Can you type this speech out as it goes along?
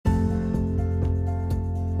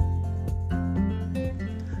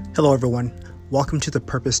Hello, everyone. Welcome to the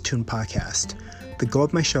Purpose Tune podcast. The goal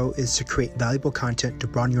of my show is to create valuable content to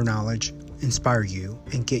broaden your knowledge, inspire you,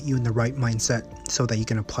 and get you in the right mindset so that you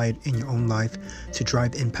can apply it in your own life to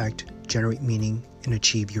drive impact, generate meaning, and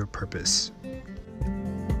achieve your purpose.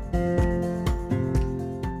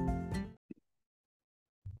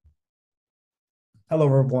 Hello,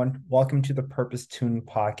 everyone. Welcome to the Purpose Tune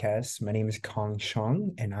podcast. My name is Kong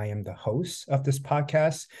Shong, and I am the host of this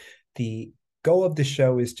podcast. The goal of the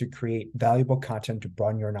show is to create valuable content to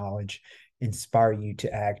broaden your knowledge, inspire you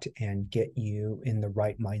to act, and get you in the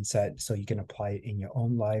right mindset so you can apply it in your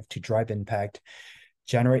own life to drive impact,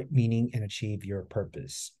 generate meaning, and achieve your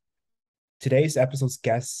purpose. Today's episode's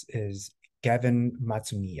guest is Gavin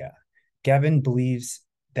Masumiya. Gavin believes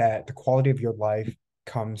that the quality of your life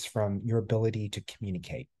comes from your ability to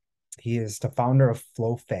communicate. He is the founder of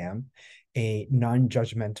Flow Fam, a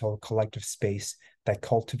non-judgmental collective space that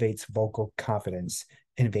cultivates vocal confidence,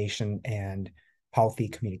 innovation, and healthy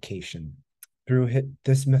communication. Through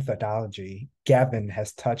this methodology, Gavin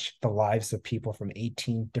has touched the lives of people from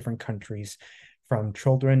 18 different countries, from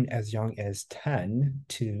children as young as 10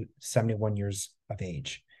 to 71 years of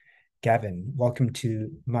age. Gavin, welcome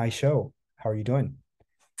to my show. How are you doing?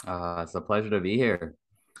 It's a pleasure to be here.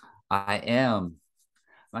 I'm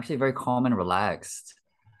actually very calm and relaxed.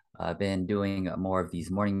 I've been doing more of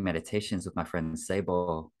these morning meditations with my friend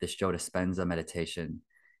Sable. This Joe Dispenza meditation.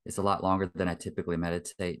 It's a lot longer than I typically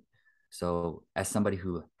meditate. So, as somebody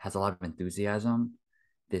who has a lot of enthusiasm,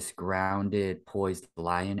 this grounded, poised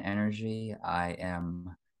lion energy,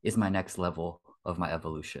 is my next level of my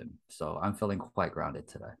evolution. So, I'm feeling quite grounded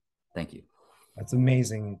today. Thank you. That's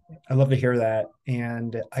amazing. I love to hear that.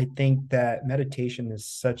 And I think that meditation is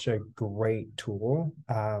such a great tool.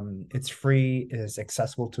 It's free, it is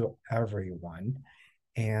accessible to everyone.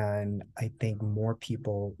 And I think more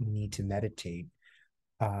people need to meditate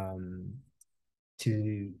um,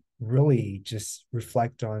 to really just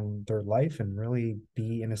reflect on their life and really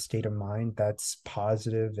be in a state of mind that's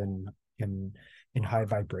positive and in high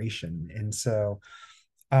vibration. And so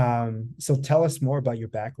tell us more about your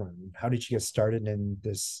background. How did you get started in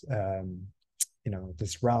this,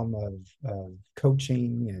 this realm of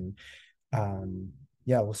coaching? And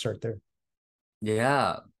yeah, we'll start there.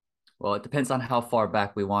 Yeah. Well, it depends on how far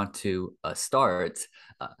back we want to start.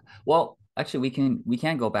 Uh, well, actually, we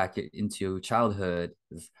can go back into childhood.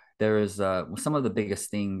 There is some of the biggest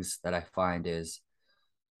things that I find is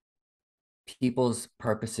people's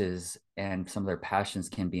purposes and some of their passions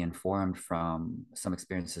can be informed from some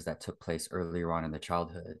experiences that took place earlier on in the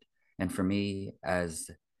childhood. And for me, as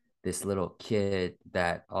this little kid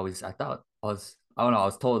that always I thought I was I don't know, I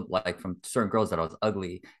was told like from certain girls that I was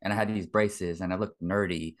ugly and I had these braces and I looked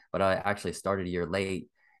nerdy, but I actually started a year late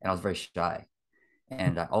and I was very shy.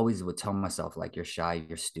 And I always would tell myself like you're shy,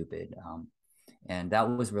 you're stupid. And that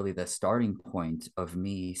was really the starting point of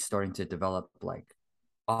me starting to develop like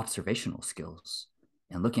observational skills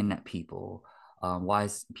and looking at people. Why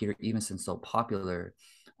is Peter Evenson so popular?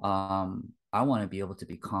 I want to be able to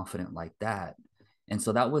be confident like that. And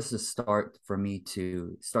so that was the start for me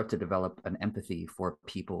to start to develop an empathy for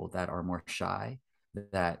people that are more shy,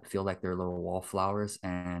 that feel like they're little wallflowers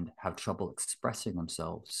and have trouble expressing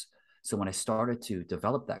themselves. So when I started to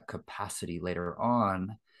develop that capacity later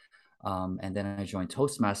on, and then I joined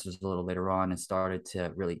Toastmasters a little later on and started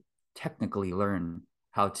to really technically learn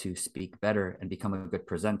how to speak better and become a good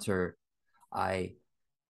presenter. I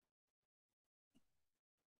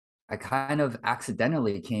I kind of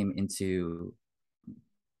accidentally came into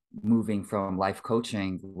moving from life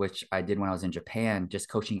coaching, which I did when I was in Japan, just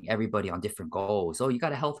coaching everybody on different goals. Oh, you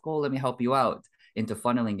got a health goal? Let me help you out. Into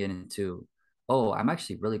funneling it into, oh, I'm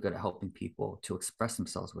actually really good at helping people to express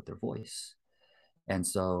themselves with their voice. And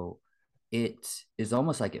so it is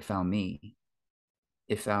almost like it found me.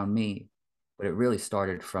 It found me, but it really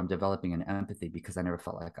started from developing an empathy because I never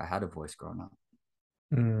felt like I had a voice growing up.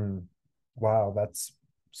 Mm, wow, that's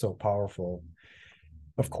so powerful.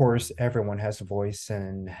 Of course, everyone has a voice,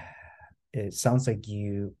 and it sounds like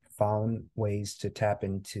you found ways to tap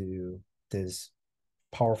into this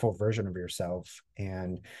powerful version of yourself.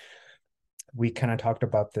 And we kind of talked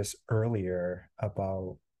about this earlier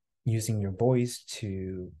about using your voice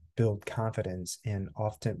to build confidence. And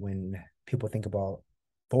often when people think about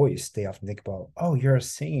voice, they often think about, oh, you're a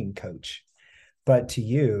singing coach. But to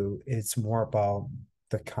you, it's more about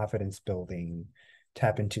the confidence building,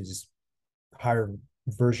 tap into this higher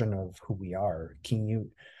version of who we are. Can you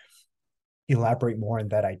elaborate more on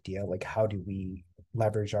that idea? Like, how do we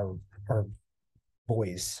leverage our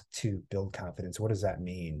voice to build confidence? What does that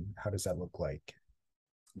mean? How does that look like?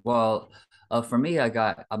 Well, for me,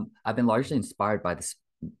 I've been largely inspired by this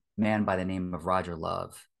man by the name of Roger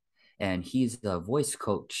Love. And he's a voice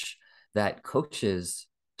coach that coaches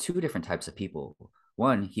two different types of people.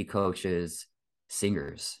 One, he coaches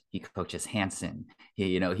singers. He coaches Hanson.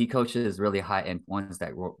 He coaches really high end ones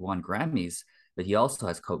that won Grammys, but he also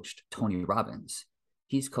has coached Tony Robbins.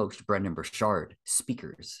 He's coached Brendan Burchard,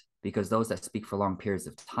 speakers, because those that speak for long periods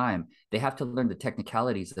of time, they have to learn the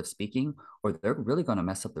technicalities of speaking or they're really going to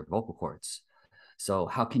mess up their vocal cords. So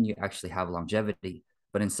how can you actually have longevity?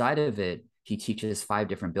 But inside of it, he teaches 5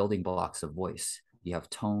 different building blocks of voice. You have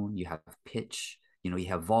tone, you have pitch, you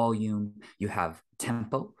have volume, you have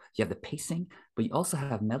tempo, you have the pacing, but you also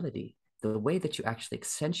have melody, the way that you actually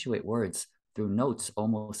accentuate words through notes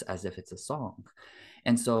almost as if it's a song.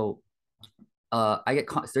 And so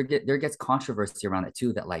there gets controversy around it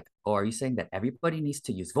too. That like, oh, are you saying that everybody needs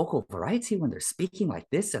to use vocal variety when they're speaking like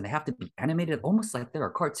this, and they have to be animated almost like there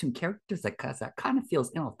are cartoon characters? Like, cause that kind of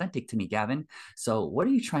feels inauthentic to me, Gavin. So what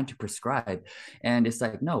are you trying to prescribe? And it's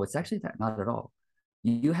like, no, it's actually that not at all.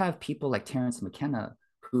 You have people like Terrence McKenna,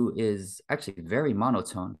 who is actually very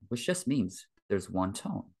monotone, which just means there's one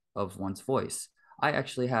tone of one's voice. I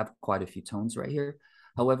actually have quite a few tones right here.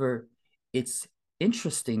 However, it's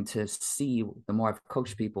interesting to see the more I've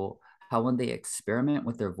coached people, how when they experiment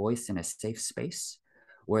with their voice in a safe space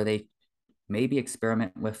where they maybe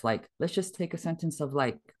experiment with, like, let's just take a sentence of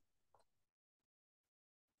like,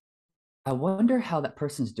 I wonder how that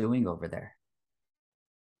person's doing over there.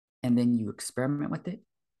 And then you experiment with it.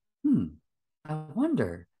 I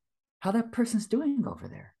wonder how that person's doing over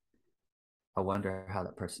there. I wonder how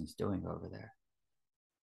that person's doing over there.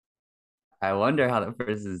 I wonder how that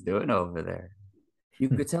person's doing over there. You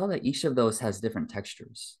could tell that each of those has different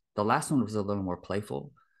textures. The last one was a little more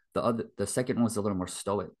playful. The second one was a little more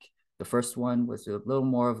stoic. The first one was a little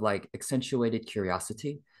more of like accentuated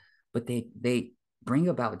curiosity, but they bring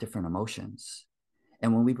about different emotions.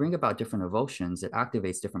 And when we bring about different emotions, it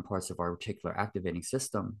activates different parts of our reticular activating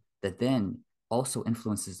system that then also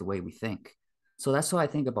influences the way we think. So that's what I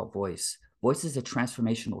think about voice. Voice is a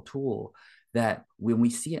transformational tool that when we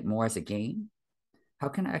see it more as a game, how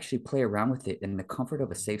can I actually play around with it in the comfort of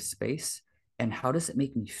a safe space? And how does it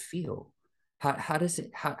make me feel? How does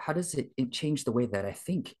it change the way that I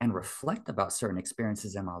think and reflect about certain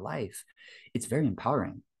experiences in my life? It's very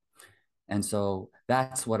empowering. And so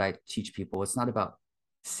that's what I teach people. It's not about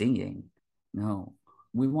singing. No,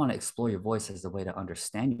 we want to explore your voice as a way to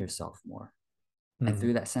understand yourself more. And Mm.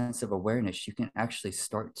 through that sense of awareness, you can actually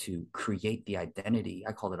start to create the identity.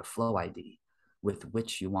 I call it a flow ID with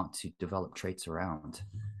which you want to develop traits around.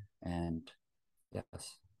 And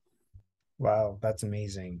yes. Wow, that's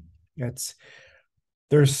amazing. It's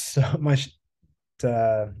there's so much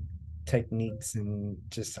uh, techniques and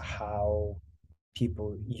just how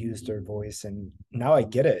people use their voice, and now I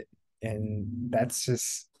get it. And that's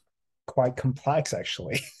just quite complex,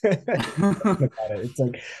 actually. About it, it's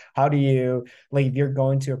like, how do you, like, if you're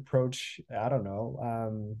going to approach, I don't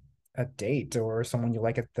know, a date or someone you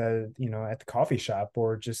like at the, at the coffee shop,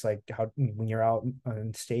 or just like how when you're out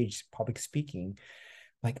on stage public speaking,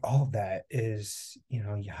 like all of that is,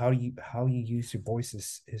 how you use your voice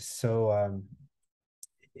is so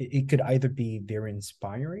it could either be very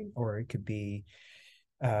inspiring, or it could be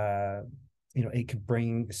uh it could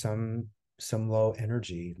bring some low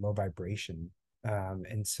energy, low vibration.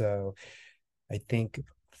 And so I think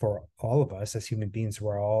for all of us as human beings,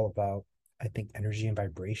 we're all about, I think, energy and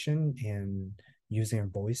vibration, and using our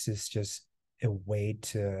voice is just a way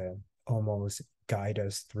to almost guide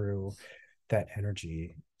us through that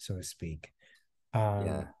energy, so to speak. um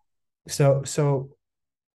Yeah. so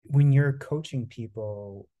when you're coaching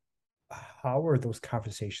people, how are those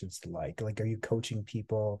conversations like? Like, are you coaching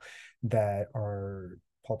people that are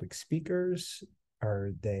public speakers?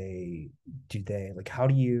 Are they, do they, like, how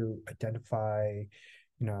do you identify,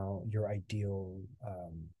 your ideal,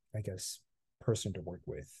 I guess, person to work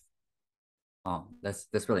with? Oh, that's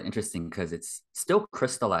really interesting because it's still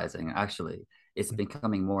crystallizing, actually. It's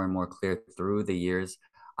becoming more and more clear through the years.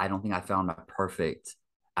 I don't think I found my perfect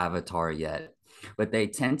avatar yet, but they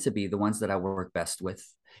tend to be the ones that I work best with,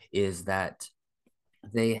 is that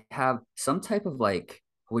they have some type of, like,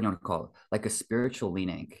 what do you want to call it? Like a spiritual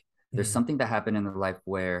leaning. There's Mm. something that happened in their life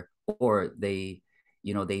where, or they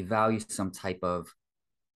value some type of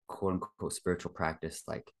quote unquote spiritual practice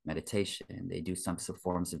like meditation. They do some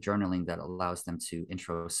forms of journaling that allows them to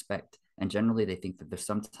introspect. And generally, they think that there's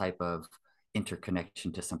some type of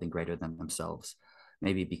interconnection to something greater than themselves,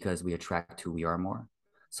 maybe because we attract who we are more.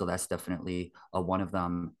 So that's definitely one of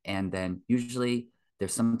them. And then usually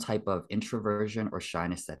there's some type of introversion or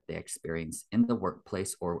shyness that they experience in the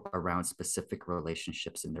workplace or around specific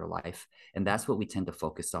relationships in their life. And that's what we tend to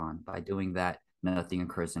focus on. By doing that, nothing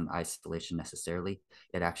occurs in isolation necessarily.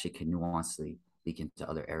 It actually can nuancely leak into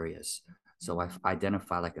other areas. So I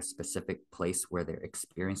identify like a specific place where they're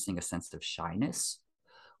experiencing a sense of shyness,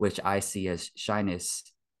 which I see as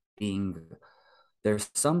shyness being there's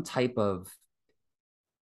some type of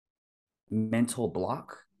mental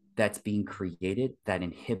block that's being created that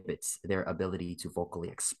inhibits their ability to vocally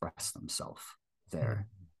express themselves there.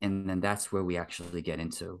 And then that's where we actually get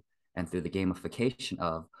into. And through the gamification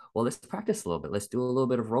of, well, let's practice a little bit. Let's do a little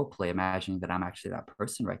bit of role play, imagining that I'm actually that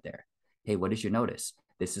person right there. Hey, what did you notice?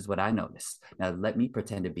 This is what I noticed. Now let me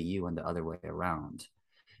pretend to be you and the other way around.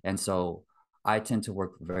 And so I tend to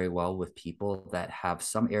work very well with people that have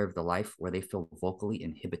some area of the life where they feel vocally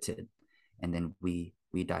inhibited. And then we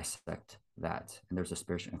dissect that. And there's a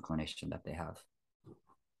spiritual inclination that they have.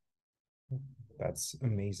 That's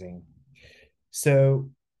amazing. So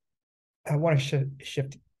I want to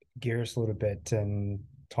shift gears a little bit and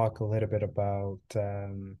talk a little bit about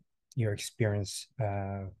your experience.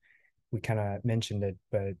 We kind of mentioned it,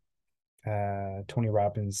 but Tony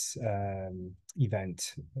Robbins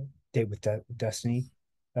event, Date with Destiny.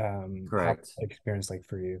 How Correct. experience like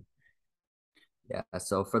for you? Yeah.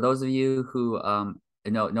 So for those of you who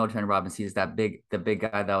know Tony Robbins, he's the big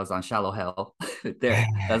guy that was on Shallow Hell. There,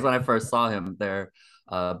 that's when I first saw him there.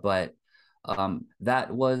 But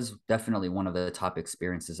that was definitely one of the top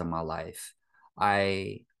experiences of my life.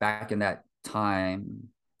 I back in that time,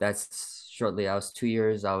 that's shortly. I was 2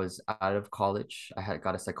 years. I was out of college. I had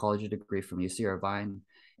got a psychology degree from UC Irvine,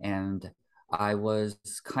 and I was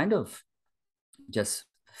kind of just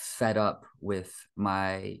fed up with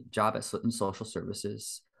my job in social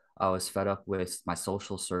services. I was fed up with my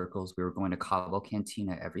social circles. We were going to Cabo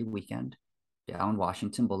Cantina every weekend down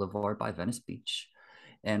Washington Boulevard by Venice Beach.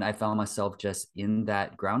 And I found myself just in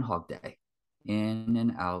that Groundhog Day, in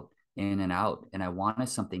and out, in and out. And I wanted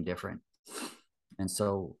something different. And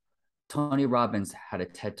so Tony Robbins had a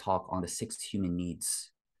TED talk on the 6 human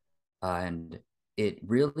needs. And it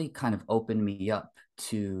really kind of opened me up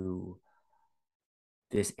to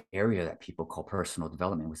this area that people call personal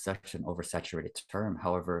development with such an oversaturated term.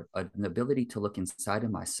 However, an ability to look inside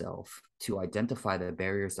of myself, to identify the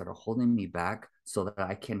barriers that are holding me back so that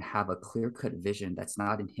I can have a clear cut vision that's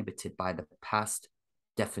not inhibited by the past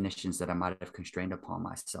definitions that I might have constrained upon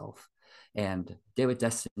myself. And Day with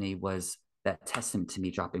Destiny was that testament to me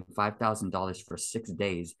dropping $5,000 for 6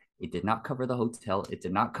 days. It did not cover the hotel. It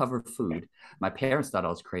did not cover food. My parents thought I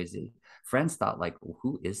was crazy. Friends thought like, well,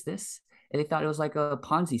 who is this? And they thought it was like a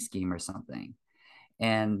Ponzi scheme or something.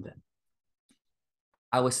 And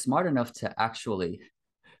I was smart enough to actually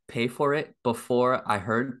pay for it before I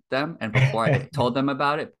heard them and before I told them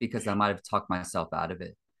about it because I might have talked myself out of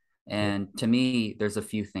it. And to me, there's a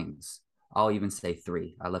few things. I'll even say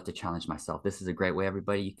three. I love to challenge myself. This is a great way,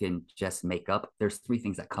 everybody. You can just make up. There's three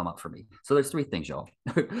things that come up for me. So there's three things, y'all.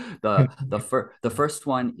 The first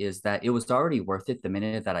one is that it was already worth it the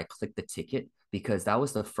minute that I clicked the ticket because that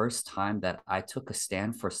was the first time that I took a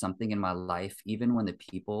stand for something in my life, even when the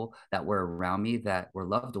people that were around me that were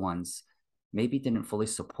loved ones maybe didn't fully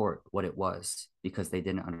support what it was because they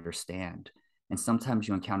didn't understand. And sometimes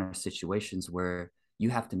you encounter situations where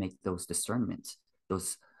you have to make those discernments,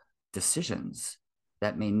 those decisions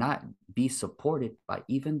that may not be supported by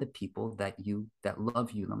even the people that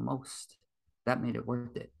love you the most. That made it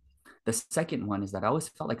worth it. The second one is that I always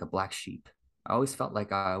felt like a black sheep. I always felt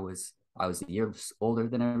like I was a year older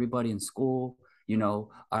than everybody in school. You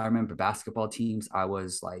know, I remember basketball teams. I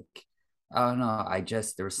was like, I don't know.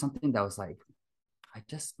 There was something that was like, I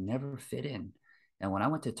just never fit in. And when I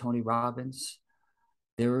went to Tony Robbins,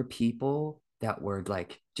 there were people that were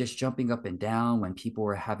like just jumping up and down when people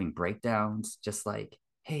were having breakdowns, just like,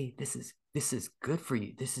 hey, this is good for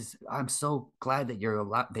you. I'm so glad that you're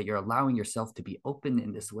allowing yourself to be open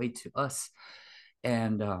in this way to us.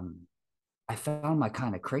 And I found my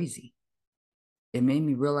kind of crazy. It made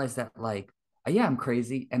me realize that like, yeah, I'm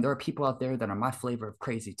crazy. And there are people out there that are my flavor of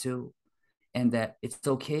crazy too. And that it's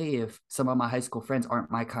okay if some of my high school friends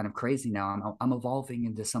aren't my kind of crazy now. I'm evolving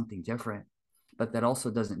into something different. But that also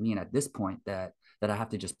doesn't mean at this point that I have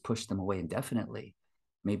to just push them away indefinitely.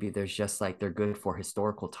 Maybe there's just like they're good for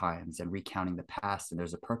historical times and recounting the past, and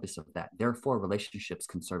there's a purpose of that. Therefore, relationships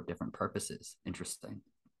can serve different purposes. Interesting.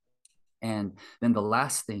 And then the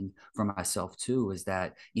last thing for myself too is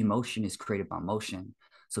that emotion is created by motion.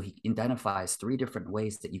 So he identifies three different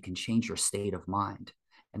ways that you can change your state of mind.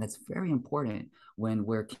 And that's very important when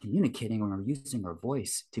we're communicating, when we're using our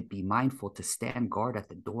voice, to be mindful, to stand guard at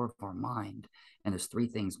the door of our mind. And there's three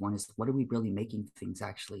things. One is, what are we really making things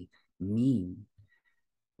actually mean?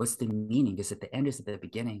 What's the meaning? Is it the end? Is it the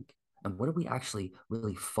beginning? And what are we actually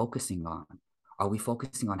really focusing on? Are we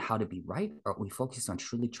focusing on how to be right? Or are we focused on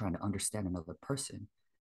truly trying to understand another person?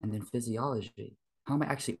 And then physiology. How am I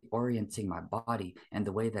actually orienting my body and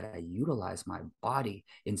the way that I utilize my body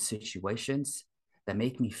in situations that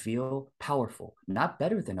make me feel powerful, not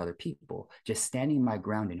better than other people, just standing my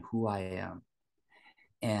ground in who I am.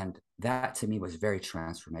 And that to me was very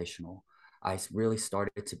transformational. I really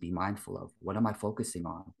started to be mindful of, what am I focusing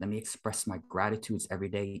on? Let me express my gratitudes every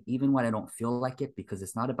day, even when I don't feel like it, because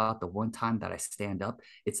it's not about the one time that I stand up.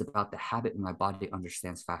 It's about the habit when my body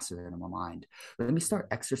understands faster than my mind. Let me start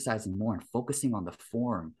exercising more and focusing on the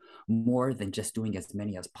form more than just doing as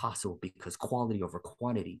many as possible, because quality over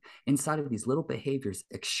quantity. Inside of these little behaviors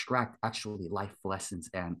extract actually life lessons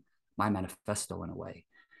and my manifesto in a way.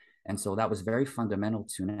 And so that was very fundamental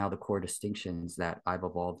to now the core distinctions that I've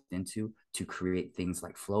evolved into to create things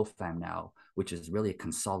like Flow Fam now, which is really a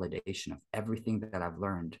consolidation of everything that I've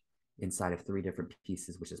learned inside of three different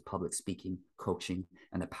pieces, which is public speaking, coaching,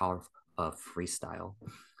 and the power of freestyle.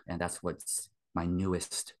 And that's what's my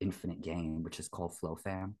newest infinite game, which is called Flow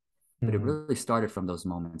Fam. But it Mm, really started from those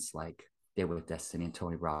moments like Day with Destiny and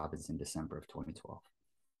Tony Robbins in December of 2012.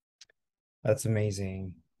 that's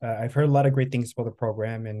amazing. I've heard a lot of great things about the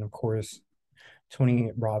program, and of course, Tony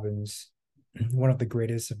Robbins, one of the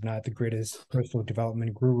greatest, if not the greatest, personal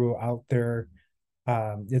development guru out there.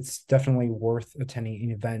 It's definitely worth attending an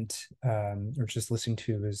event, or just listening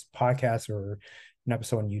to his podcast or an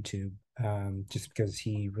episode on YouTube, just because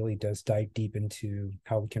he really does dive deep into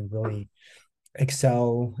how we can really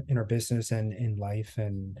excel in our business and in life.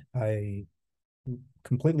 And I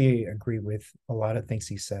completely agree with a lot of things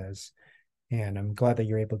he says. And I'm glad that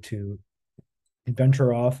you're able to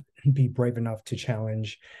venture off and be brave enough to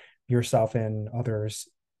challenge yourself and others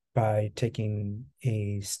by taking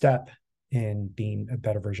a step in being a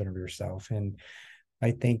better version of yourself. And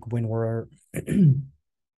I think when we're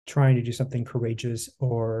trying to do something courageous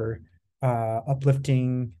or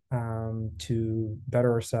uplifting, to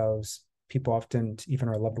better ourselves, people often, even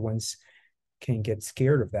our loved ones, can get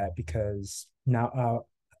scared of that because not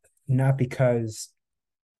because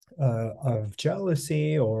of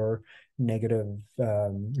jealousy or negative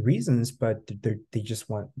reasons, but they just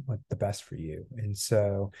want the best for you. And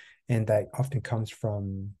so, and that often comes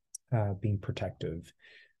from being protective.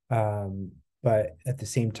 Um, but at the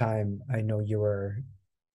same time, I know you were,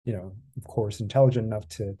 of course, intelligent enough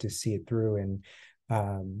to see it through and,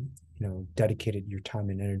 dedicated your time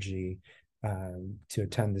and energy to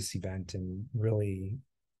attend this event, and really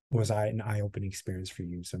was an eye-opening experience for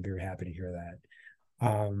you. So I'm very happy to hear that.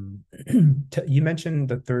 You mentioned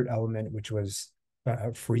the third element, which was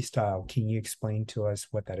freestyle. Can you explain to us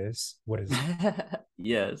what that is? What is?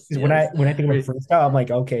 Yes, Because when I yes. when I think about freestyle, I'm like,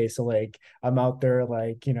 okay, so like I'm out there,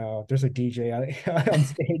 like there's a DJ on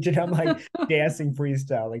stage, and I'm like dancing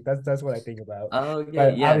freestyle. Like that's what I think about. Okay,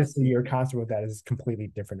 But yes. obviously, your concept with that is completely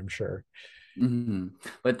different, I'm sure. Hmm.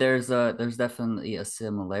 But there's definitely a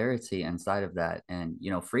similarity inside of that, and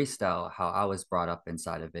freestyle, how I was brought up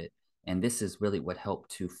inside of it, and this is really what helped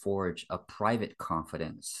to forge a private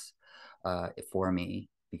confidence for me,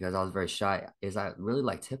 because I was very shy. Is I really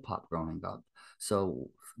liked hip hop growing up, so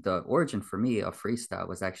the origin for me of freestyle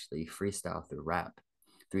was actually freestyle through rap,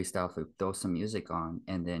 freestyle through throw some music on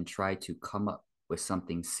and then try to come up with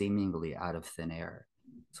something seemingly out of thin air.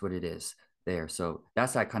 That's what it is there. So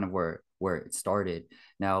that's that kind of where it started.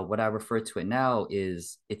 Now, what I refer to it now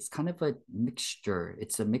is it's kind of a mixture.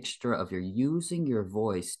 It's a mixture of you're using your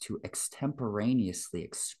voice to extemporaneously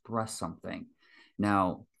express something.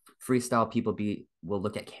 Now, freestyle people will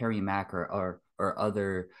look at Carrie Mack or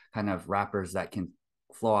other kind of rappers that can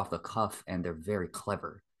flow off the cuff and they're very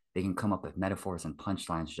clever. They can come up with metaphors and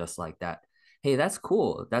punchlines just like that. Hey, that's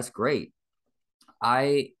cool. That's great.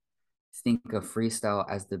 I think of freestyle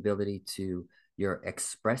as the ability to you're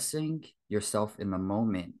expressing yourself in the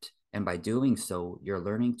moment, and by doing so you're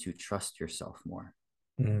learning to trust yourself more,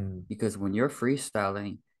 Mm, because when you're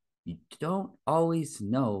freestyling you don't always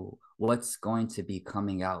know what's going to be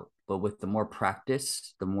coming out, but with the more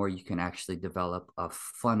practice the more you can actually develop a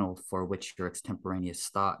funnel for which your extemporaneous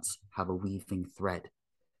thoughts have a weaving thread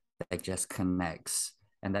that just connects.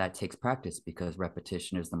 And that takes practice, because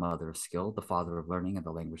repetition is the mother of skill, the father of learning, and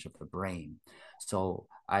the language of the brain. So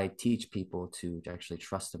I teach people to actually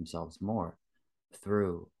trust themselves more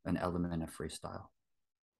through an element of freestyle.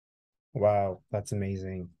 wow, that's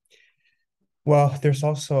amazing. Well, there's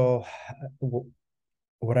also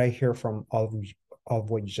what I hear from all of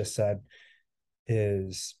what you just said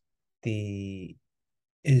is the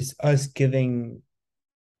is us giving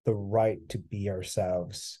the right to be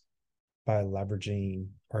ourselves by leveraging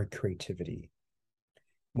our creativity.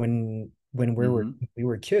 When Mm-hmm. we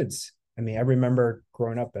were kids, I mean, I remember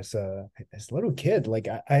growing up as a little kid, like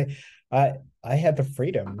I I had the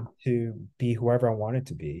freedom to be whoever I wanted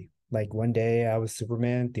to be. Like one day I was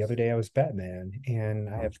Superman, the other day I was Batman, and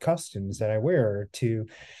I have costumes that I wear to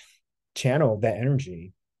channel that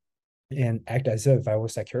energy and act as if I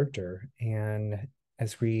was that character. And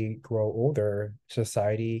as we grow older,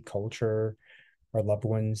 society, culture, our loved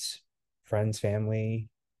ones, friends, family,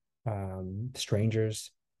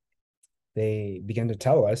 strangers, they begin to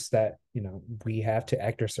tell us that, you know, we have to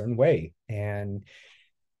act a certain way. And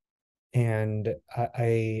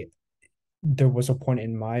I there was a point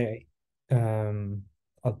in my um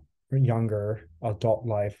a younger adult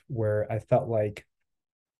life where I felt like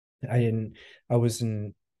I didn't I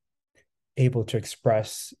wasn't able to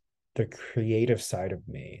express the creative side of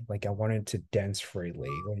me. Like I wanted to dance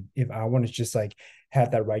freely. Like if I want to just like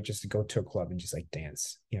have that right just to go to a club and just like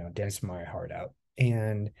dance, you know, dance my heart out.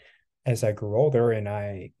 And as I grew older and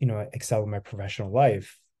I, you know, excelled in my professional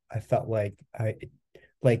life, I felt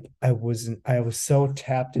I was so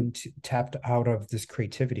tapped out of this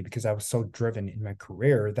creativity because I was so driven in my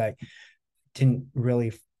career that I didn't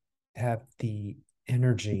really have the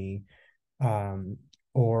energy um,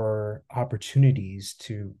 or opportunities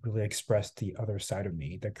to really express the other side of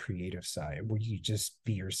me, the creative side, where you just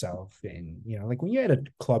be yourself. And, you know, like when you're at a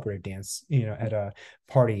club or a dance, you know, at a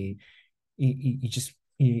party, you just,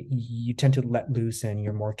 you tend to let loose and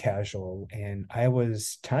you're more casual. And I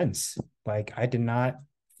was tense. Like I did not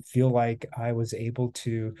feel like I was able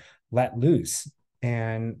to let loose.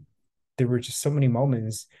 And there were just so many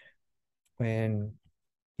moments when,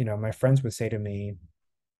 you know, my friends would say to me,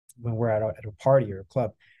 when we're at a party or a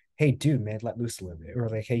club, hey, dude, man, let loose a little bit. Or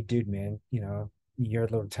like, hey, dude, man, you know, you're a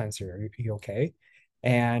little tense here. Are you okay?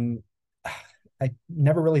 And I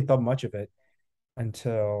never really thought much of it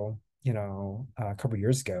until, you know, a couple of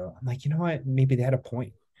years ago. I'm like, you know what? Maybe they had a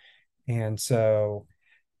point. And so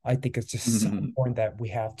I think it's just so important that we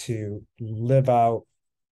have to live out,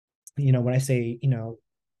 you know, when I say, you know,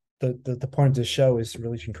 the point of the show is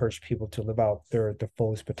really to encourage people to live out their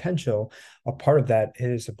fullest potential. A part of that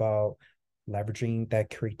is about leveraging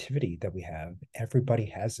that creativity that we have. Everybody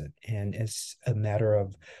has it, and it's a matter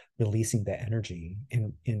of releasing that energy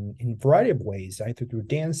in a variety of ways, either through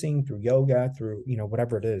dancing, through yoga, through, you know,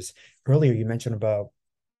 whatever it is. Earlier, you mentioned about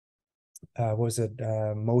what was it?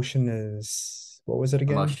 Motion is what was it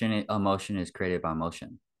again? Emotion is created by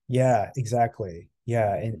motion. Yeah, exactly.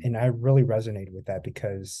 Yeah, and I really resonated with that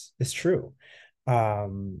because it's true.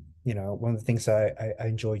 You know, one of the things I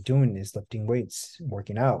enjoy doing is lifting weights,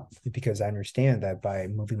 working out, because I understand that by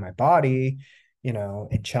moving my body, you know,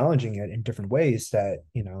 and challenging it in different ways, that,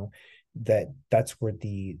 you know, that's where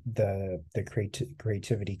the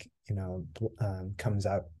creativity, you know, comes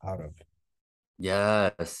out of.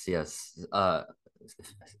 Yes, yes.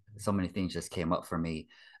 So many things just came up for me.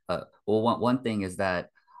 Well, one thing is that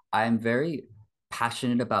I'm very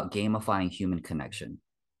passionate about gamifying human connection.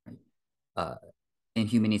 Right? Uh, in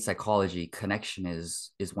human needs psychology, connection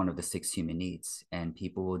is one of the six human needs, and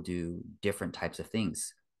people will do different types of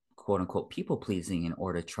things, quote unquote, people pleasing in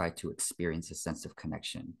order to try to experience a sense of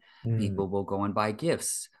connection. Mm, People will go and buy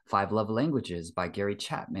gifts, Five Love Languages by Gary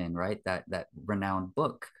Chapman, right? That renowned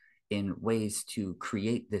book, in ways to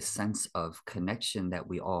create this sense of connection that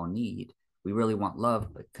we all need. We really want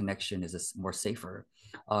love, but connection is more safer.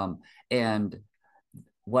 And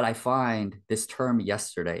what I find, this term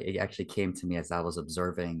yesterday, it actually came to me as I was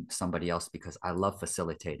observing somebody else because I love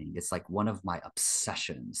facilitating. It's like one of my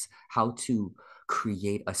obsessions, how to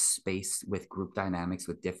create a space with group dynamics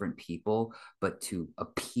with different people, but to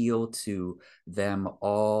appeal to them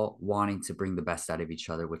all wanting to bring the best out of each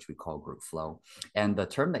other, which we call group flow. And the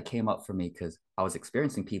term that came up for me, because I was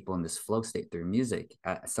experiencing people in this flow state through music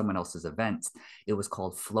at someone else's event, it was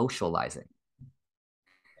called flowcializing.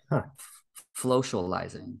 huh.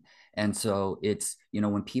 Flowcializing. And so it's,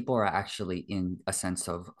 when people are actually in a sense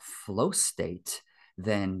of flow state,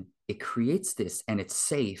 then it creates this, and it's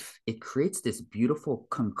safe. It creates this beautiful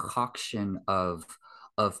concoction of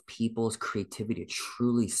people's creativity to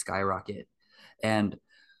truly skyrocket. And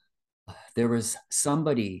there was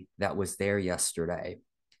somebody that was there yesterday,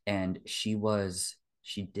 and she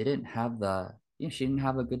didn't have she didn't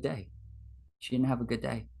have a good day. She didn't have a good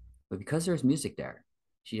day. But because there's music there,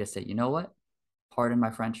 she just said, you know what? Pardon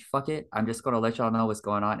my French, fuck it. I'm just gonna let y'all know what's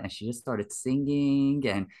going on. And she just started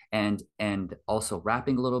singing and also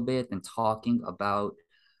rapping a little bit and talking about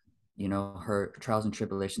her trials and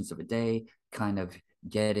tribulations of a day, kind of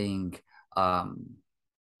getting um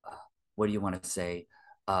what do you want to say,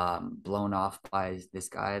 blown off by this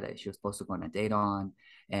guy that she was supposed to go on a date on.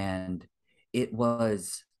 And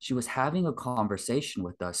she was having a conversation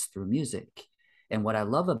with us through music. And what I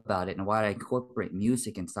love about it and why I incorporate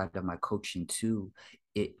music inside of my coaching too,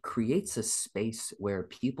 it creates a space where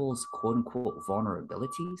people's quote unquote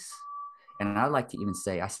vulnerabilities, and I like to even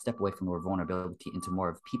say I step away from more vulnerability into more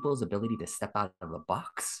of people's ability to step out of the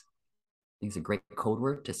box. I think it's a great code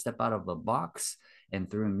word, to step out of the box. And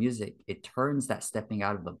through music, it turns that stepping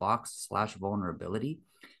out of the box slash vulnerability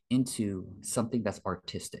into something that's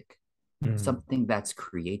artistic, Mm, something that's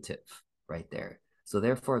creative right there. So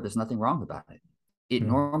therefore, there's nothing wrong about it. It mm,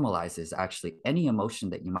 normalizes actually any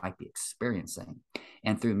emotion that you might be experiencing.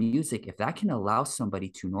 And through music, if that can allow somebody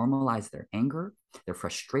to normalize their anger, their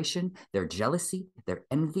frustration, their jealousy, their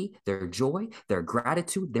envy, their joy, their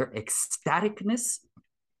gratitude, their ecstaticness,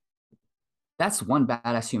 that's one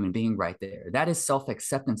badass human being right there. That is self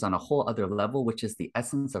acceptance on a whole other level, which is the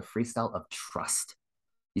essence of freestyle, of trust.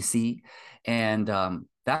 You see? And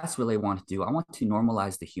that's really what I want to do. I want to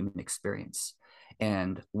normalize the human experience.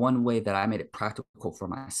 And one way that I made it practical for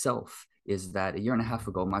myself is that a year and a half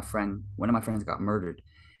ago, one of my friends got murdered.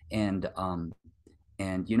 And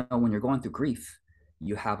when you're going through grief,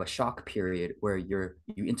 you have a shock period where you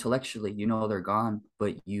intellectually, they're gone,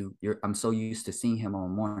 but I'm so used to seeing him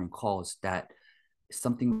on morning calls that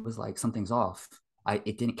something's off.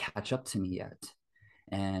 It didn't catch up to me yet.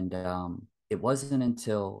 And it wasn't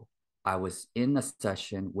until I was in a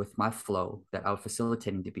session with my flow that I was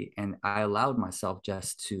facilitating to be, and I allowed myself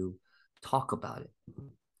just to talk about it.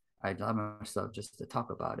 I allowed myself just to talk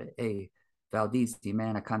about it. Hey, Valdez,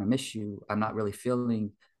 man, I kind of miss you. I'm not really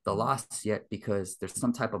feeling the loss yet because there's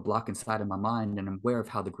some type of block inside of my mind, and I'm aware of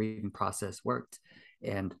how the grieving process worked.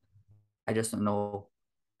 And I just don't know.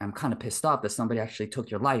 I'm kind of pissed off that somebody actually took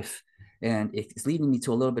your life, and it's leading me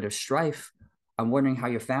to a little bit of strife. I'm wondering how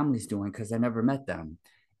your family's doing because I never met them.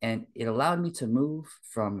 And it allowed me to move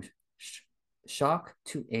from shock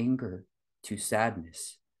to anger to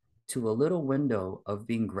sadness to a little window of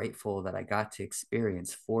being grateful that I got to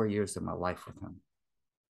experience 4 years of my life with him.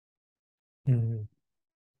 mm,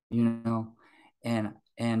 You know, and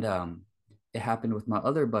it happened with my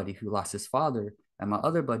other buddy who lost his father, and my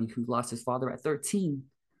other buddy who lost his father at 13.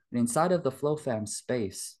 And inside of the Flow Fam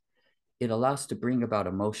space, it allows to bring about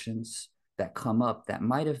emotions that come up that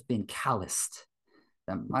might have been calloused,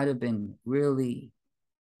 that might have been really,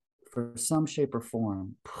 for some shape or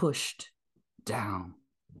form, pushed down.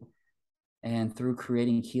 And through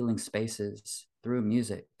creating healing spaces through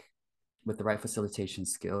music with the right facilitation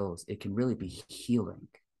skills, it can really be healing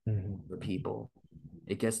mm. for people.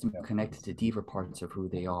 It gets them Yeah. connected to deeper parts of who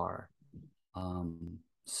they are.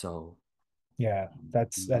 So Yeah, uh,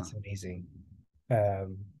 that's amazing.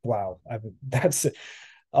 Wow, that's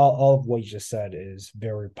all of what you just said is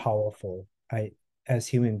very powerful. As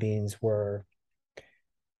human beings,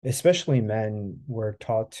 especially men, we're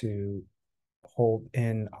taught to hold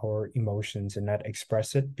in our emotions and not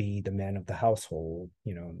express it, be the man of the household.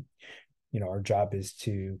 Our job is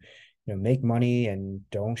to, make money and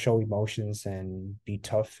don't show emotions and be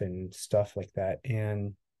tough and stuff like that.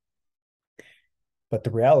 But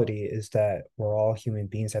the reality is that we're all human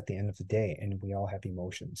beings at the end of the day, and we all have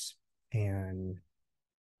emotions. And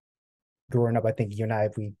growing up, I think you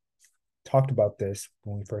and we talked about this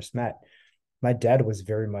when we first met. My dad was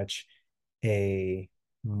very much a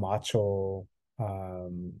macho,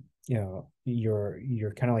 um,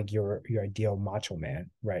 you're kind of like your ideal macho man,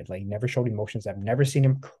 right? Like never showed emotions. I've never seen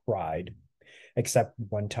him cried, except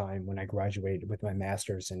one time when I graduated with my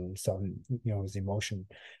master's and saw him, his emotional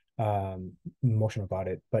about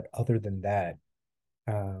it. But other than that,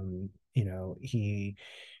 he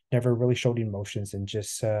never really showed emotions and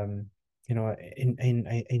just and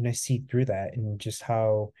I see through that and just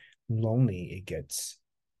how lonely it gets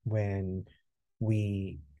when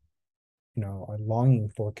we are longing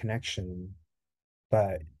for connection,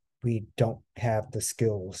 but we don't have the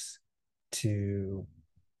skills to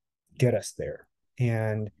get us there.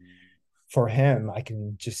 And for him, I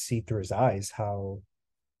can just see through his eyes how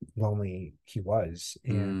lonely he was.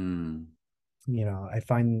 And mm, I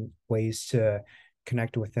find ways to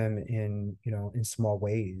connect with him in small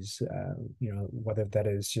ways, whether that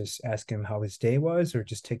is just ask him how his day was or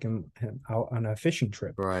just take him out on a fishing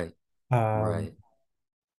trip, right, um, right.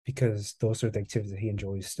 because those are the activities that he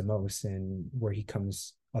enjoys the most and where he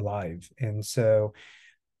comes alive. And so,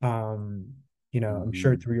 um, I'm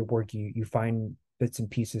sure Mm-hmm. through your work you find bits and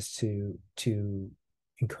pieces to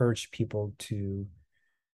encourage people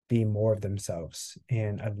be more of themselves.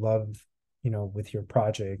 And I love, with your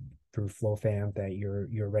project through FlowFam that you're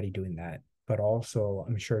already doing that. But also,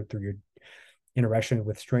 I'm sure through your interaction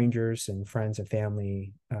with strangers and friends and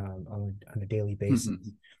family on a daily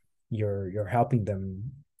basis, you're helping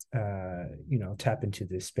them, tap into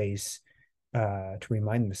this space to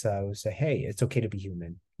remind themselves that hey, it's okay to be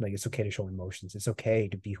human. Like it's okay to show emotions. It's okay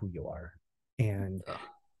to be who you are, and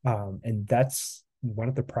that's one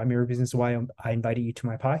of the primary reasons why I invited you to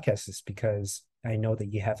my podcast is because I know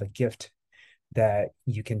that you have a gift that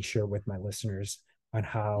you can share with my listeners on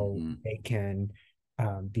how Mm-hmm. they can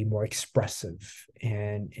be more expressive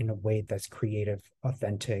and in a way that's creative,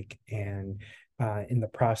 authentic, and in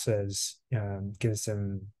the process gives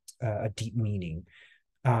them a deep meaning.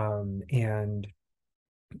 And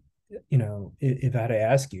if I had to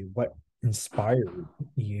ask you, what inspired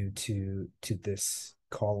you to this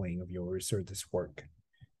calling of yours or this work?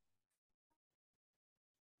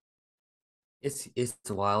 It's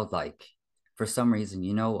wild. Like for some reason,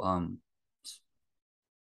 in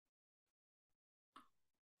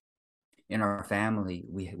our family,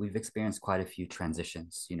 we've experienced quite a few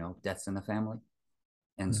transitions, deaths in the family.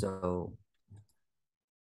 And Mm, so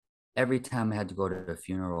every time I had to go to a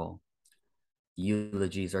funeral,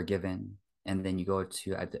 eulogies are given. And then you go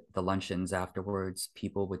to at the luncheons afterwards,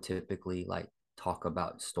 people would typically like talk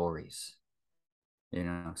about stories,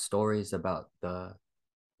 stories about the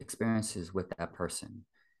experiences with that person.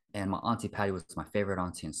 And my auntie Patty was my favorite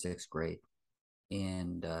auntie in sixth grade.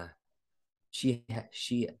 And she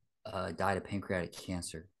died of pancreatic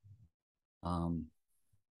cancer. Um,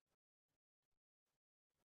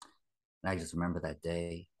 and I just remember that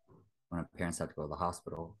day when my parents had to go to the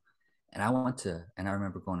hospital. And I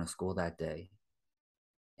remember going to school that day.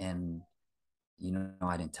 And,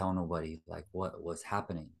 I didn't tell nobody like what was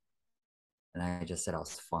happening. And I just said I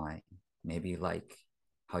was fine. Maybe like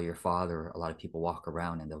how your father, a lot of people walk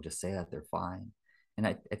around and they'll just say that they're fine. And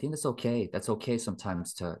I think that's okay. That's okay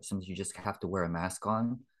sometimes you just have to wear a mask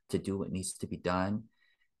on to do what needs to be done.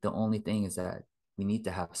 The only thing is that we need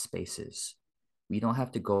to have spaces. We don't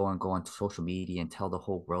have to go on social media and tell the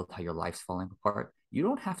whole world how your life's falling apart. You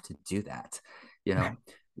don't have to do that. You know,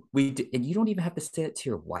 and you don't even have to say it to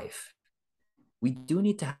your wife. We do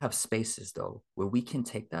need to have spaces though where we can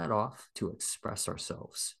take that off to express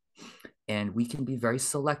ourselves, and we can be very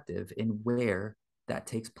selective in where that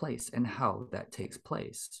takes place and how that takes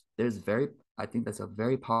place. I think that's a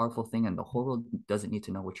very powerful thing, and the whole world doesn't need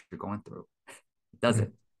to know what you're going through. It mm,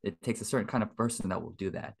 doesn't. It takes a certain kind of person that will do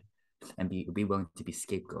that and be willing to be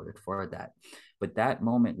scapegoated for that. But that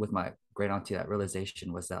moment with my great auntie, that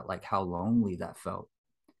realization was that like how lonely that felt,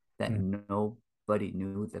 that mm, nobody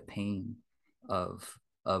knew the pain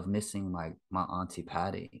of missing my auntie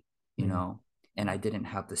Patty, mm, and I didn't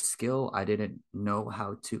have the skill. I didn't know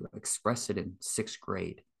how to express it in sixth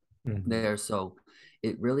grade mm, there. So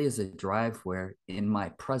it really is a drive where in my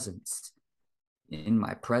presence,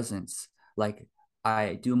 like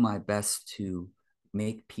I do my best to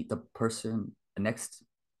make the person next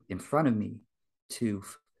in front of me to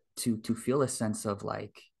to feel a sense of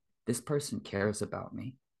like this person cares about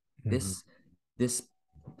me. mm, This this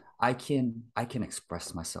I can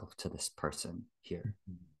express myself to this person here,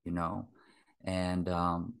 you know, and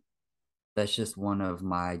that's just one of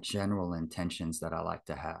my general intentions that I like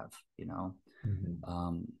to have, mm,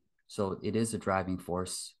 Um, so it is a driving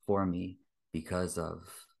force for me because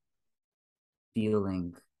of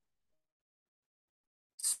feeling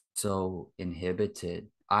so inhibited.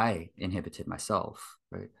 I inhibited myself,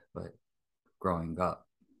 right? But growing up,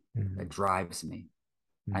 it mm, drives me.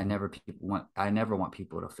 mm. I never want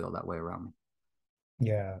people to feel that way around me.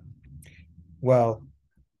 Yeah. Well,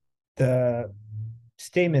 the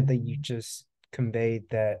statement that you just conveyed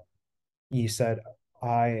that you said,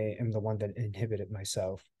 I am the one that inhibited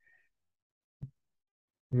myself,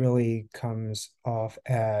 really comes off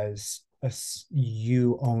as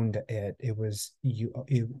you owned it. It was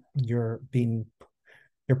you're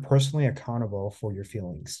personally accountable for your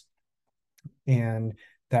feelings. And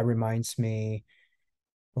that reminds me,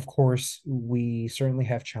 of course, we certainly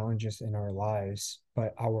have challenges in our lives,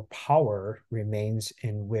 but our power remains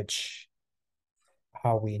in which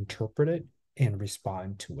how we interpret it and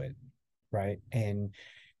respond to it, right? And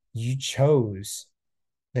you chose,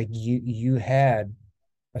 like you had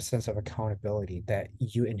a sense of accountability that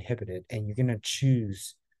you inhibited, and you're going to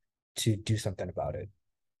choose to do something about it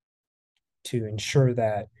to ensure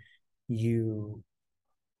that you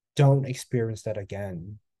don't experience that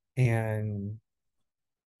again. And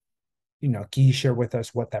can you share with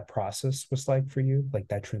us what that process was like for you, like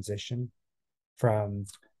that transition from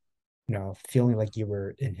feeling like you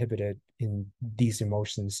were inhibited in these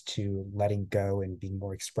emotions to letting go and being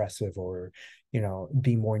more expressive, or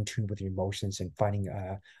being more in tune with your emotions and finding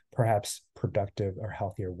a perhaps productive or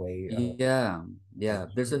healthier way of Yeah, yeah.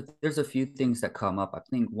 There's a few things that come up. I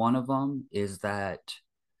think one of them is that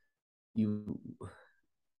you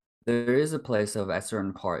there is a place of at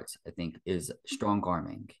certain parts, I think, is strong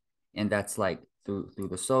arming. And that's like through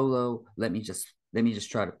the solo, let me just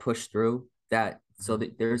try to push through that. So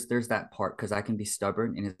that there's that part because I can be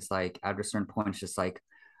stubborn and it's like at a certain point, it's just like,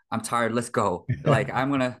 I'm tired, let's go. Like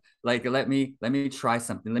I'm gonna like let me try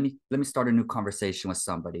something. Let me start a new conversation with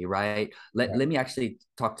somebody, right? Let me actually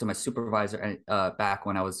talk to my supervisor and back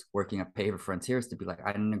when I was working at Paver Frontiers to be like,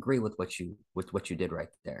 I didn't agree with what you did right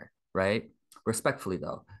there, right? Respectfully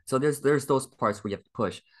though. So there's those parts where you have to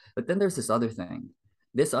push. But then there's this other thing.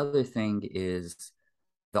 This other thing is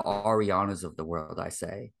the Arianas of the world, I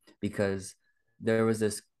say, because there was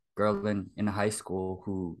this girl in high school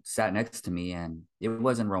who sat next to me and it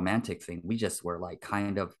wasn't a romantic thing. We just were like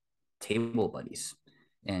kind of table buddies.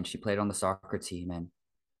 And she played on the soccer team and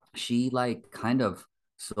she like kind of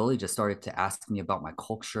slowly just started to ask me about my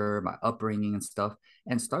culture, my upbringing and stuff,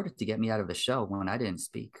 and started to get me out of the shell when I didn't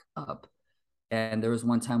speak up. And there was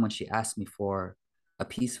one time when she asked me for a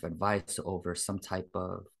piece of advice over some type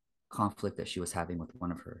of conflict that she was having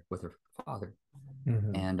with her father.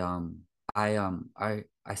 Mhm. And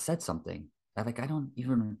I said something. I don't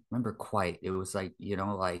even remember quite. It was like,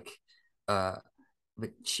 uh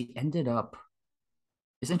but she ended up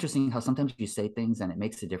it's interesting how sometimes you say things and it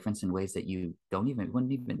makes a difference in ways that you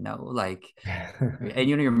wouldn't even know. Like and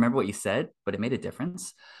you don't even remember what you said, but it made a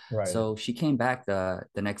difference. Right. So she came back the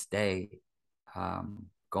next day,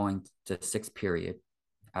 going to sixth period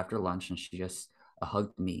after lunch, and she just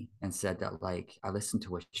hugged me and said that like I listened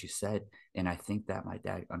to what you said, and I think that my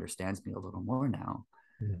dad understands me a little more now.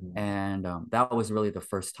 Mhm. And that was really the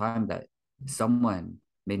first time that someone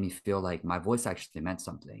made me feel like my voice actually meant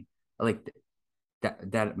something. Like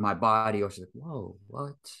that my body was like, whoa,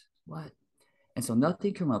 what? And so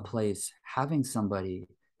nothing can replace having somebody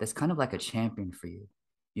that's kind of like a champion for you.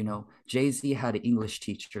 Jay-Z had an English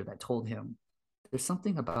teacher that told him, there's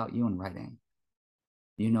something about you in writing.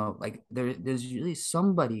 Like there's really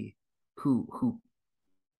somebody who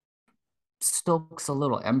stokes a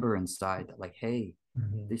little ember inside that, like, hey,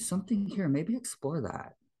 Mhm. there's something here. Maybe explore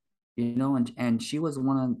that. And she was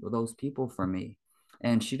one of those people for me.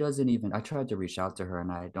 And she doesn't even, I tried to reach out to her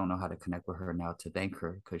and I don't know how to connect with her now to thank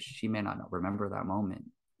her because she may not remember that moment.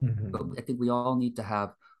 But Mhm. I think we all need to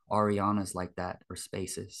have Arianas like that or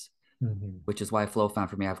spaces, Mhm. which is why Flow Fam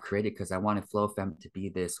for me I've created because I wanted Flow Fam to be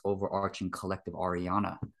this overarching collective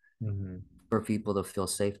Ariana Mhm. for people to feel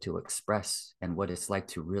safe to express and what it's like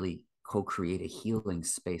to really co-create a healing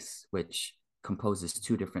space, which composes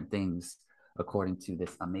two different things, according to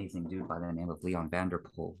this amazing dude by the name of Leon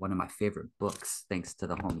Vanderpool. One of my favorite books, thanks to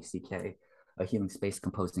the homie CK, a healing space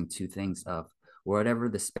composing two things of whatever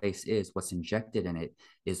the space is, what's injected in it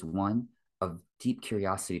is one of deep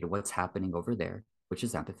curiosity to what's happening over there, which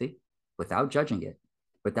is empathy, without judging it.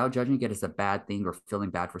 Without judging it as a bad thing or feeling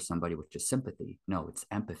bad for somebody, which is sympathy. No, it's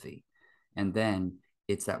empathy. And then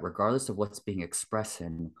it's that regardless of what's being expressed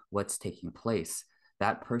and what's taking place,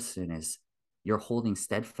 that person is, you're holding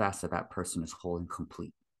steadfast that that person is whole and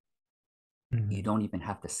complete. You Mhm. don't even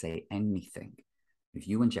have to say anything. If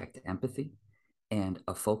you inject empathy and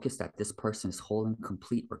a focus that this person is whole and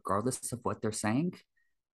complete, regardless of what they're saying,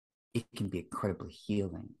 it can be incredibly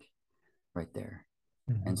healing right there.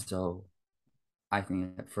 And Mhm. so I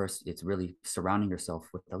think at first it's really surrounding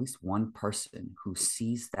yourself with at least one person who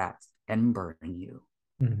sees that ember in you.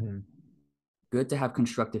 Mhm. Good to have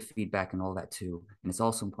constructive feedback and all that too. And it's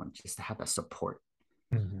also important just to have that support.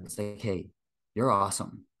 Mhm. It's like, hey, you're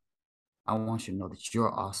awesome. I want you to know that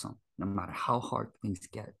you're awesome, no matter how hard things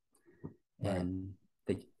get. Right. And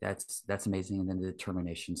that's amazing. And then the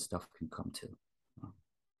determination stuff can come too.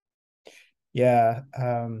 Yeah.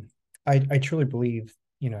 I truly believe,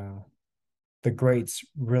 the greats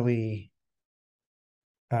really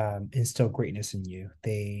instill greatness in you.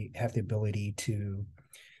 They have the ability to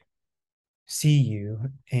see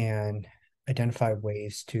you and identify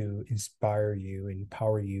ways to inspire you and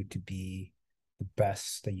empower you to be the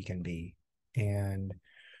best that you can be. And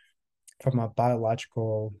from a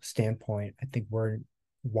biological standpoint, I think we're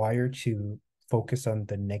wired to focus on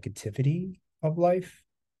the negativity of life,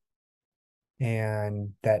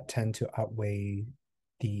 and that tend to outweigh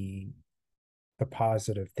the the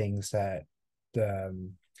positive things that that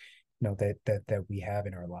we have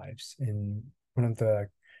in our lives. And one of the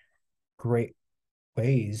great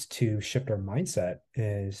ways to shift our mindset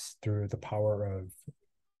is through the power of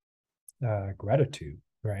gratitude.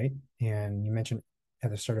 right? And you mentioned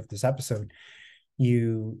at the start of this episode,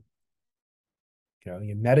 you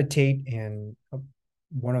you meditate, and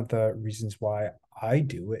one of the reasons why I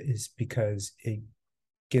do it is because it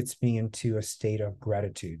gets me into a state of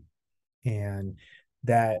gratitude, and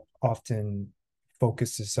that often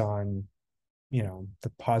focuses on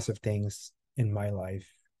the positive things in my life.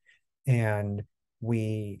 And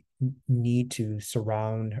we need to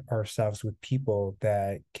surround ourselves with people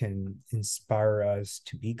that can inspire us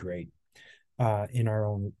to be great in our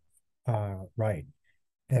own right,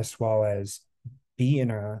 as well as be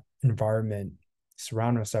in a environment,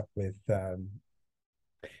 surround ourselves with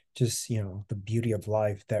just the beauty of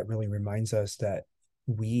life that really reminds us that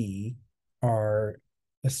we are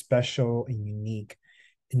a special and unique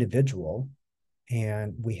individual,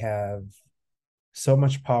 and we have so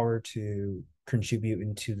much power to contribute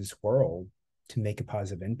into this world to make a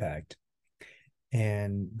positive impact.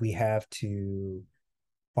 And we have to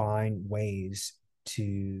find ways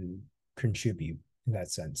to contribute in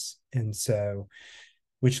that sense. And so,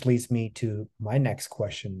 which leads me to my next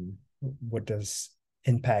question: what does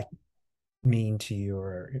impact mean to you?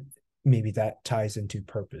 Or maybe that ties into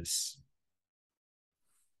purpose.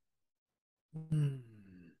 Hmm.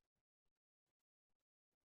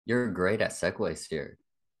 You're great at segues here.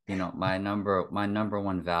 My number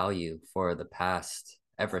one value for the past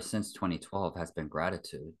ever since 2012 has been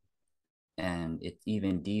gratitude. And it's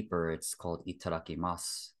even deeper. It's called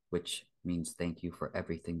itadakimasu, which means thank you for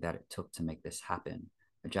everything that it took to make this happen.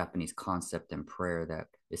 A Japanese concept and prayer that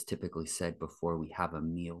is typically said before we have a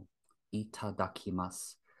meal.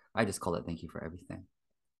 Itadakimasu. I just call it thank you for everything.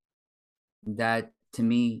 That to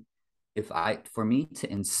me, if I for me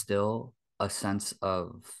to instill a sense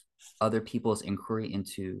of other people's inquiry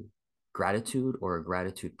into gratitude or a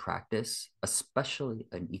gratitude practice, especially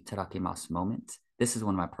an itadakimasu moment. This is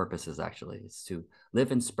one of my purposes actually, is to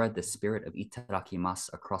live and spread the spirit of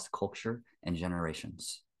itadakimasu across culture and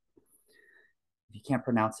generations. If you can't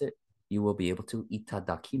pronounce it, you will be able to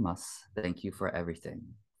itadakimasu. Thank you for everything.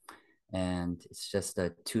 And it's just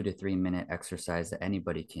a 2 to 3 minute exercise that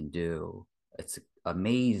anybody can do. It's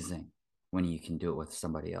amazing when you can do it with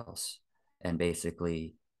somebody else. And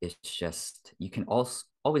basically, it's just you can also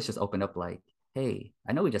always just open up like, hey,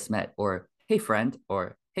 I know we just met, or hey friend,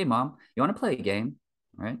 or hey mom, you want to play a game,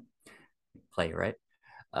 right? Play, right?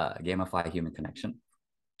 Gamify human connection.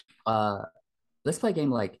 Uh, let's play a game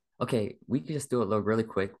like, okay, we could just do it really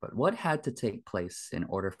quick, but what had to take place in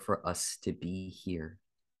order for us to be here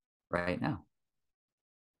right now?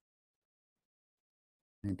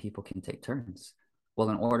 And people can take turns. Well,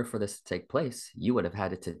 in order for this to take place, you would have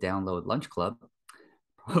had to download Lunch Club,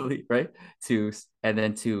 probably, right? To and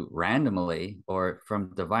then to randomly or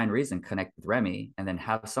from divine reason connect with Remy and then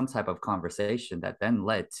have some type of conversation that then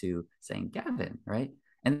led to saying Gavin, right?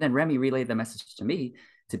 And then Remy relayed the message to me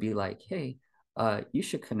to be like, hey, you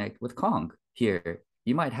should connect with Kong here.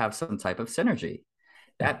 You might have some type of synergy.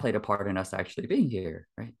 That played a part in us actually being here,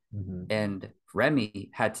 right? Mm-hmm. And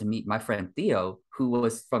Remy had to meet my friend Theo, who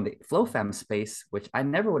was from the Flow Fam space, which I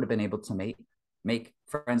never would have been able to make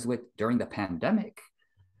friends with during the pandemic.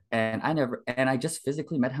 And I just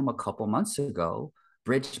physically met him a couple months ago,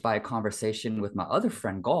 bridged by a conversation with my other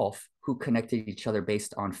friend Golf, who connected each other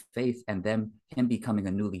based on faith and then him becoming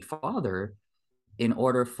a newly father in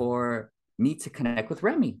order for me to connect with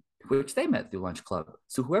Remy, which they met through Lunch Club.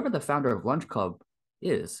 So whoever the founder of Lunch Club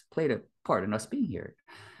is played a part in us being here.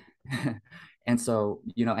 And so,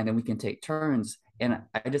 and then we can take turns. And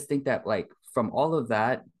I just think that like from all of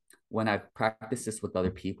that, when I practice this with other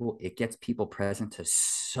people, it gets people present to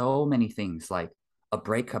so many things. Like a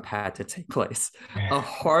breakup had to take place, a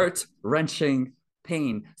heart-wrenching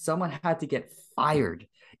pain. Someone had to get fired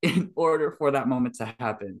in order for that moment to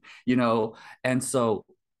happen. And so,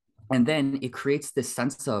 and then it creates this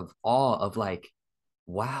sense of awe of like,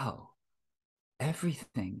 wow,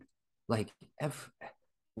 everything, like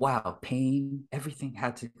wow, pain, everything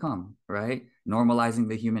had to come, right? Normalizing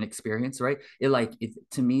the human experience, right?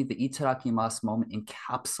 To me, the itadakimasu moment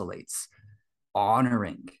encapsulates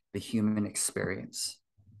honoring the human experience,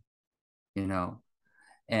 you know?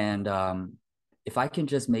 And if I can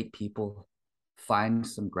just make people find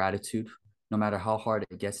some gratitude, no matter how hard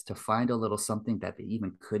it gets, to find a little something that they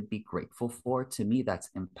even could be grateful for, to me, that's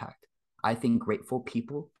impact. I think grateful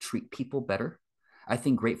people treat people better. I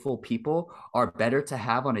think grateful people are better to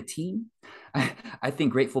have on a team. I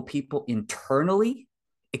think grateful people internally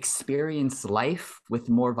experience life with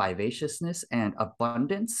more vivaciousness and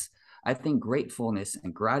abundance. I think gratefulness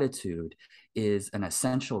and gratitude is an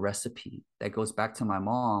essential recipe that goes back to my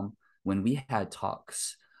mom when we had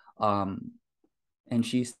talks. And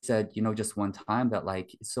she said, just one time that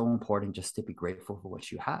like it's so important just to be grateful for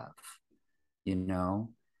what you have, you know?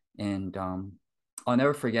 And I'll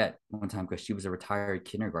never forget one time because she was a retired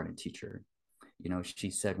kindergarten teacher. She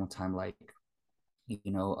said one time, like,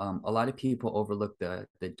 a lot of people overlook the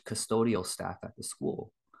custodial staff at the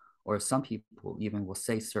school, or some people even will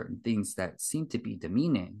say certain things that seem to be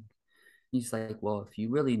demeaning. He's like, well, if you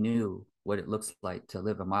really knew what it looks like to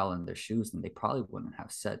live a mile in their shoes, then they probably wouldn't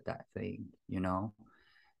have said that thing.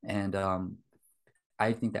 And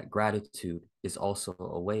I think that gratitude is also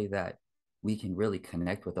a way that we can really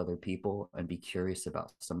connect with other people and be curious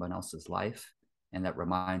about someone else's life. And that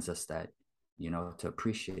reminds us that, to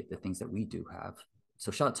appreciate the things that we do have.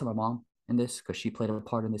 So shout out to my mom in this because she played a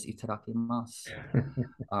part in this itadakimasu.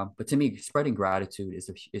 But to me, spreading gratitude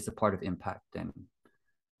is a part of impact, and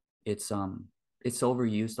it's it's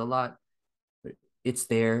overused a lot, but it's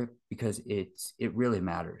there because it really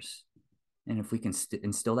matters. And if we can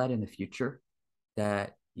instill that in the future,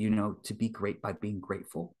 that to be great by being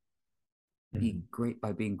grateful, be Mhm. great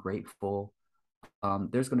by being grateful,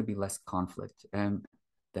 there's going to be less conflict and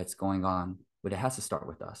that's going on, but it has to start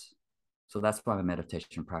with us. So that's why my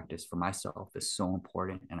meditation practice for myself is so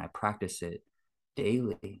important, and I practice it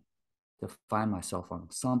daily to find myself on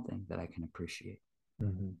something that I can appreciate.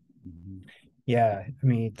 Mhm. Mm-hmm. Yeah, I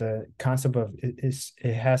mean, the concept of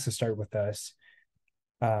it has to start with us.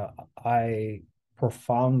 I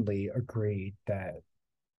profoundly agree that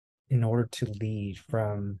in order to lead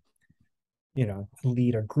from,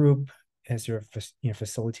 lead a group as you're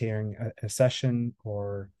facilitating a session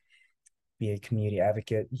or be a community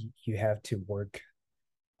advocate, you have to work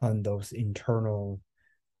on those internal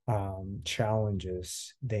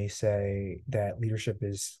challenges. They say that leadership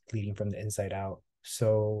is leading from the inside out.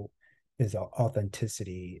 So is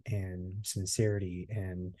authenticity and sincerity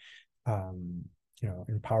and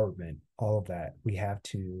empowerment, all of that. We have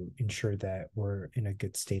to ensure that we're in a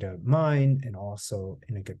good state of mind and also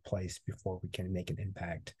in a good place before we can make an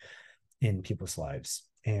impact in people's lives.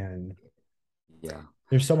 And Yeah.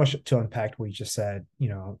 there's so much to unpack what you just said.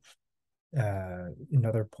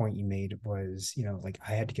 Another point you made was, like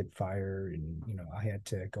I had to get fired and, I had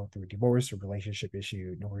to go through a divorce or relationship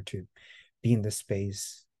issue in order to be in this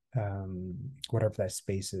space, whatever that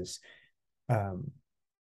space is. Um,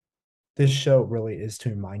 this show really is to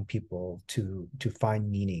remind people to find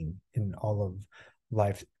meaning in all of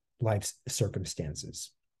life life's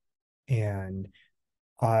circumstances. And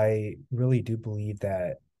I really do believe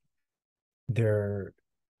that there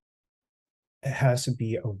has to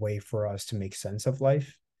be a way for us to make sense of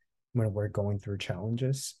life when we're going through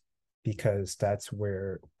challenges, because that's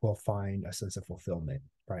where we'll find a sense of fulfillment,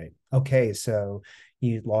 right? Okay, so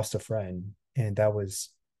you lost a friend and that was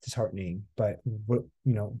disheartening, but what,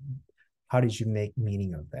 how did you make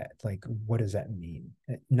meaning of that? Like, what does that mean?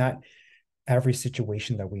 Not every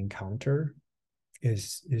situation that we encounter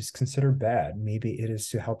is considered bad. Maybe it is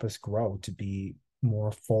to help us grow, to be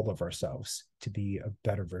more full of ourselves, to be a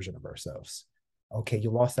better version of ourselves. Okay,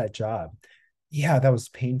 you lost that job. Yeah, that was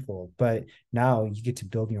painful, but now you get to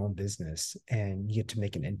build your own business and you get to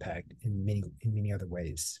make an impact in many other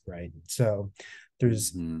ways, right? So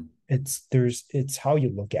there's Mm-hmm. it's how you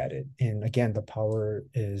look at it. And again, the power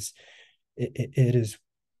is it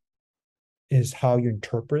is how you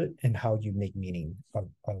interpret and how you make meaning of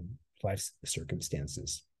life's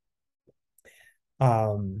circumstances.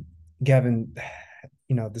 um Gavin,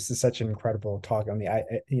 this is such an incredible talk. I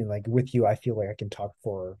mean, like with you, I feel like I can talk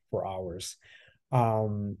for hours.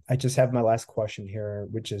 I just have my last question here,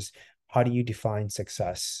 which is, how do you define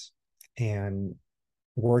success, and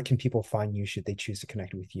where can people find you should they choose to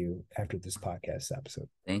connect with you after this podcast episode?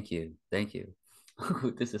 Thank you. Thank you.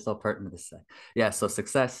 This is so pertinent to say. Yeah. So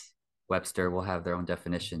success, Webster will have their own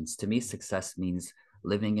definitions. To me, success means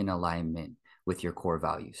living in alignment with your core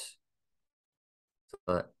values. So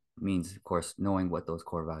that means, of course, knowing what those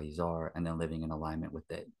core values are and then living in alignment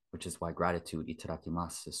with it, which is why gratitude,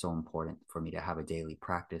 itadakimasu, is so important for me to have a daily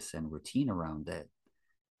practice and routine around it.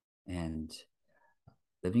 And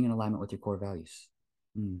living in alignment with your core values.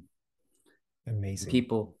 Mm. Amazing.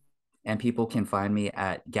 people people can find me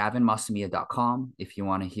at gavinmasumiya.com if you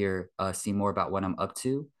want to see more about what I'm up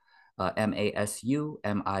to.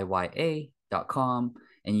 MASUMIYA.com.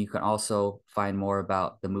 And you can also find more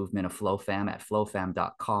about the movement of FlowFam at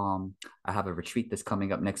flowfam.com. I have a retreat that's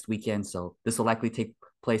coming up next weekend, so this will likely take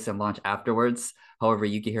place and launch afterwards. However,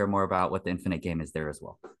 you can hear more about what the Infinite Game is there as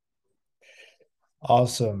well.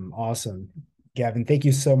 Awesome. Awesome. Gavin, thank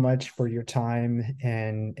you so much for your time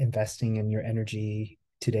and investing in your energy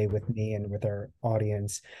today with me and with our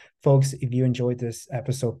audience. Folks, if you enjoyed this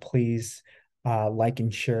episode, please like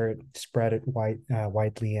and share it, spread it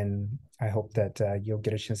widely, and I hope that you'll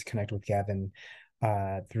get a chance to connect with Gavin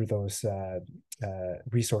through those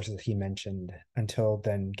resources he mentioned. Until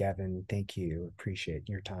then, Gavin, thank you. Appreciate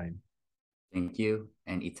your time. Thank you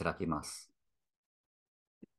and itadakimasu.